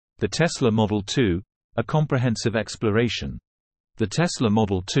The Tesla Model 2, a comprehensive exploration. The Tesla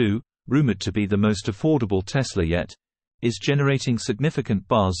Model 2, rumored to be the most affordable Tesla yet, is generating significant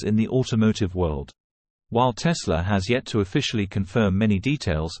buzz in the automotive world. While Tesla has yet to officially confirm many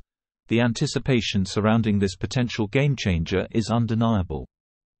details, the anticipation surrounding this potential game-changer is undeniable.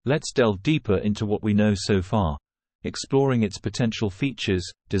 Let's delve deeper into what we know so far, exploring its potential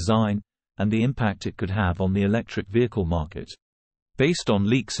features, design, and the impact it could have on the electric vehicle market. Based on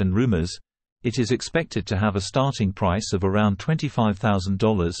leaks and rumors, it is expected to have a starting price of around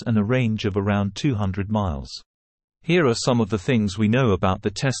 $25,000 and a range of around 200 miles. Here are some of the things we know about the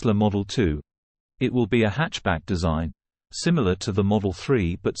Tesla Model 2. It will be a hatchback design, similar to the Model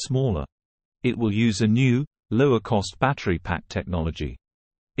 3 but smaller. It will use a new, lower-cost battery pack technology.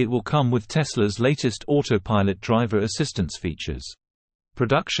 It will come with Tesla's latest Autopilot driver assistance features.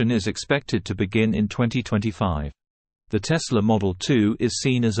 Production is expected to begin in 2025. The Tesla Model 2 is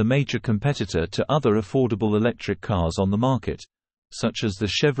seen as a major competitor to other affordable electric cars on the market, such as the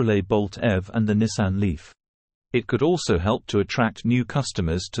Chevrolet Bolt EV and the Nissan Leaf. It could also help to attract new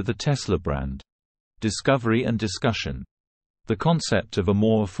customers to the Tesla brand. Discovery and discussion. The concept of a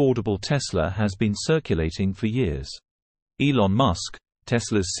more affordable Tesla has been circulating for years. Elon Musk,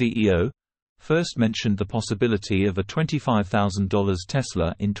 Tesla's CEO, first mentioned the possibility of a $25,000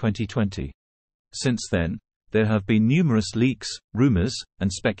 Tesla in 2020. Since then, there have been numerous leaks, rumors,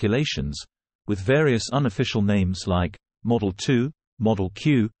 and speculations, with various unofficial names like Model 2, Model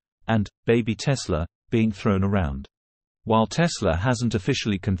Q, and Baby Tesla being thrown around. While Tesla hasn't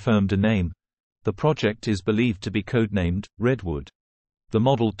officially confirmed a name, the project is believed to be codenamed Redwood. The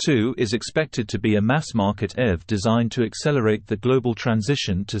Model 2 is expected to be a mass-market EV designed to accelerate the global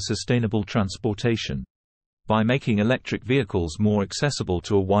transition to sustainable transportation. By making electric vehicles more accessible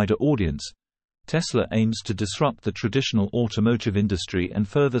to a wider audience, Tesla aims to disrupt the traditional automotive industry and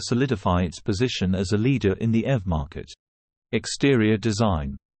further solidify its position as a leader in the EV market. Exterior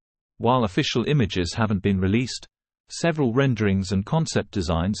design. While official images haven't been released, several renderings and concept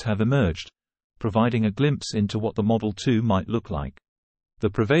designs have emerged, providing a glimpse into what the Model 2 might look like. The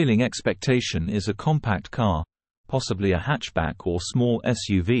prevailing expectation is a compact car, possibly a hatchback or small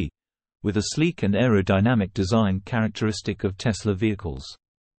SUV, with a sleek and aerodynamic design characteristic of Tesla vehicles.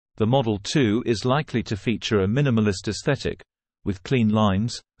 The Model 2 is likely to feature a minimalist aesthetic, with clean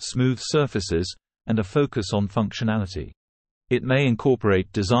lines, smooth surfaces, and a focus on functionality. It may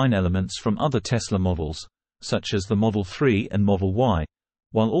incorporate design elements from other Tesla models, such as the Model 3 and Model Y,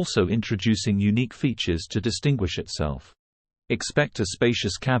 while also introducing unique features to distinguish itself. Expect a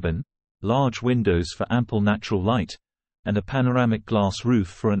spacious cabin, large windows for ample natural light, and a panoramic glass roof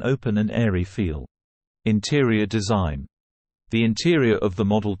for an open and airy feel. Interior design. The interior of the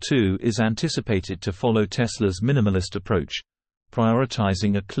Model 2 is anticipated to follow Tesla's minimalist approach,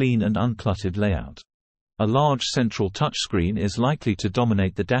 prioritizing a clean and uncluttered layout. A large central touchscreen is likely to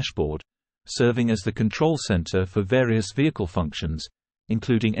dominate the dashboard, serving as the control center for various vehicle functions,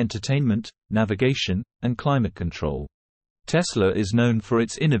 including entertainment, navigation, and climate control. Tesla is known for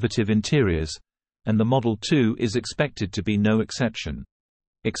its innovative interiors, and the Model 2 is expected to be no exception.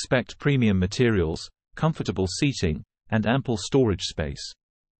 Expect premium materials, comfortable seating, and ample storage space.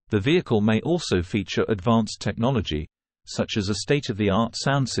 The vehicle may also feature advanced technology, such as a state-of-the-art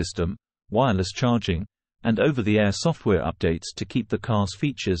sound system, wireless charging, and over-the-air software updates to keep the car's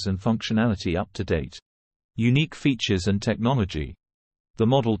features and functionality up to date. Unique features and technology. The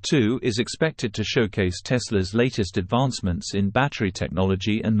Model 2 is expected to showcase Tesla's latest advancements in battery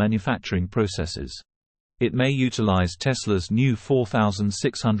technology and manufacturing processes. It may utilize Tesla's new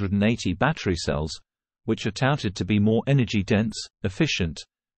 4680 battery cells, which are touted to be more energy-dense, efficient,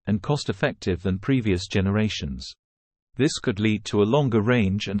 and cost-effective than previous generations. This could lead to a longer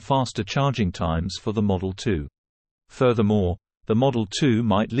range and faster charging times for the Model 2. Furthermore, the Model 2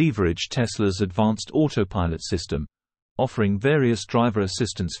 might leverage Tesla's advanced Autopilot system, offering various driver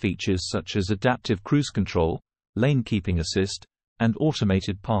assistance features such as adaptive cruise control, lane keeping assist, and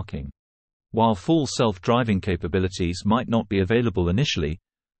automated parking. While full self-driving capabilities might not be available initially,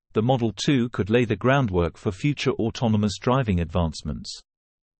 the Model 2 could lay the groundwork for future autonomous driving advancements.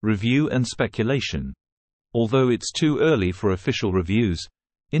 Review and speculation. Although it's too early for official reviews,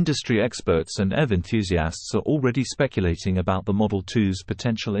 industry experts and EV enthusiasts are already speculating about the Model 2's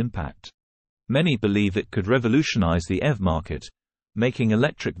potential impact. Many believe it could revolutionize the EV market, making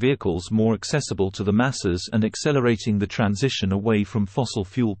electric vehicles more accessible to the masses and accelerating the transition away from fossil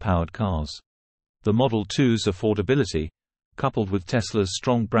fuel-powered cars. The Model 2's affordability, coupled with Tesla's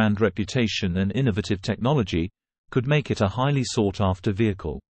strong brand reputation and innovative technology, could make it a highly sought-after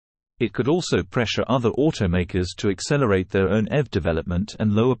vehicle. It could also pressure other automakers to accelerate their own EV development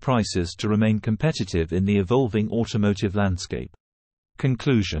and lower prices to remain competitive in the evolving automotive landscape.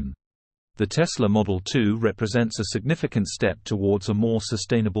 Conclusion. The Tesla Model 2 represents a significant step towards a more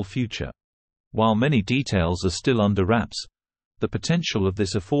sustainable future. While many details are still under wraps, the potential of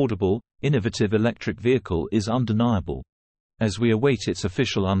this affordable, innovative electric vehicle is undeniable. As we await its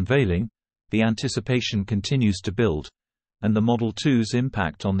official unveiling, the anticipation continues to build, and the Model 2's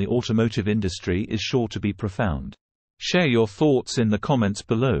impact on the automotive industry is sure to be profound. Share your thoughts in the comments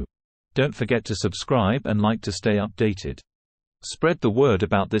below. Don't forget to subscribe and like to stay updated. Spread the word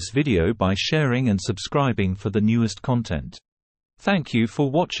about this video by sharing and subscribing for the newest content. Thank you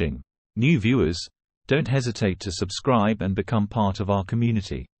for watching. New viewers, don't hesitate to subscribe and become part of our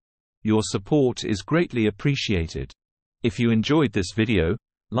community. Your support is greatly appreciated. If you enjoyed this video,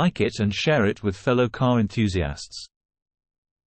 like it and share it with fellow car enthusiasts.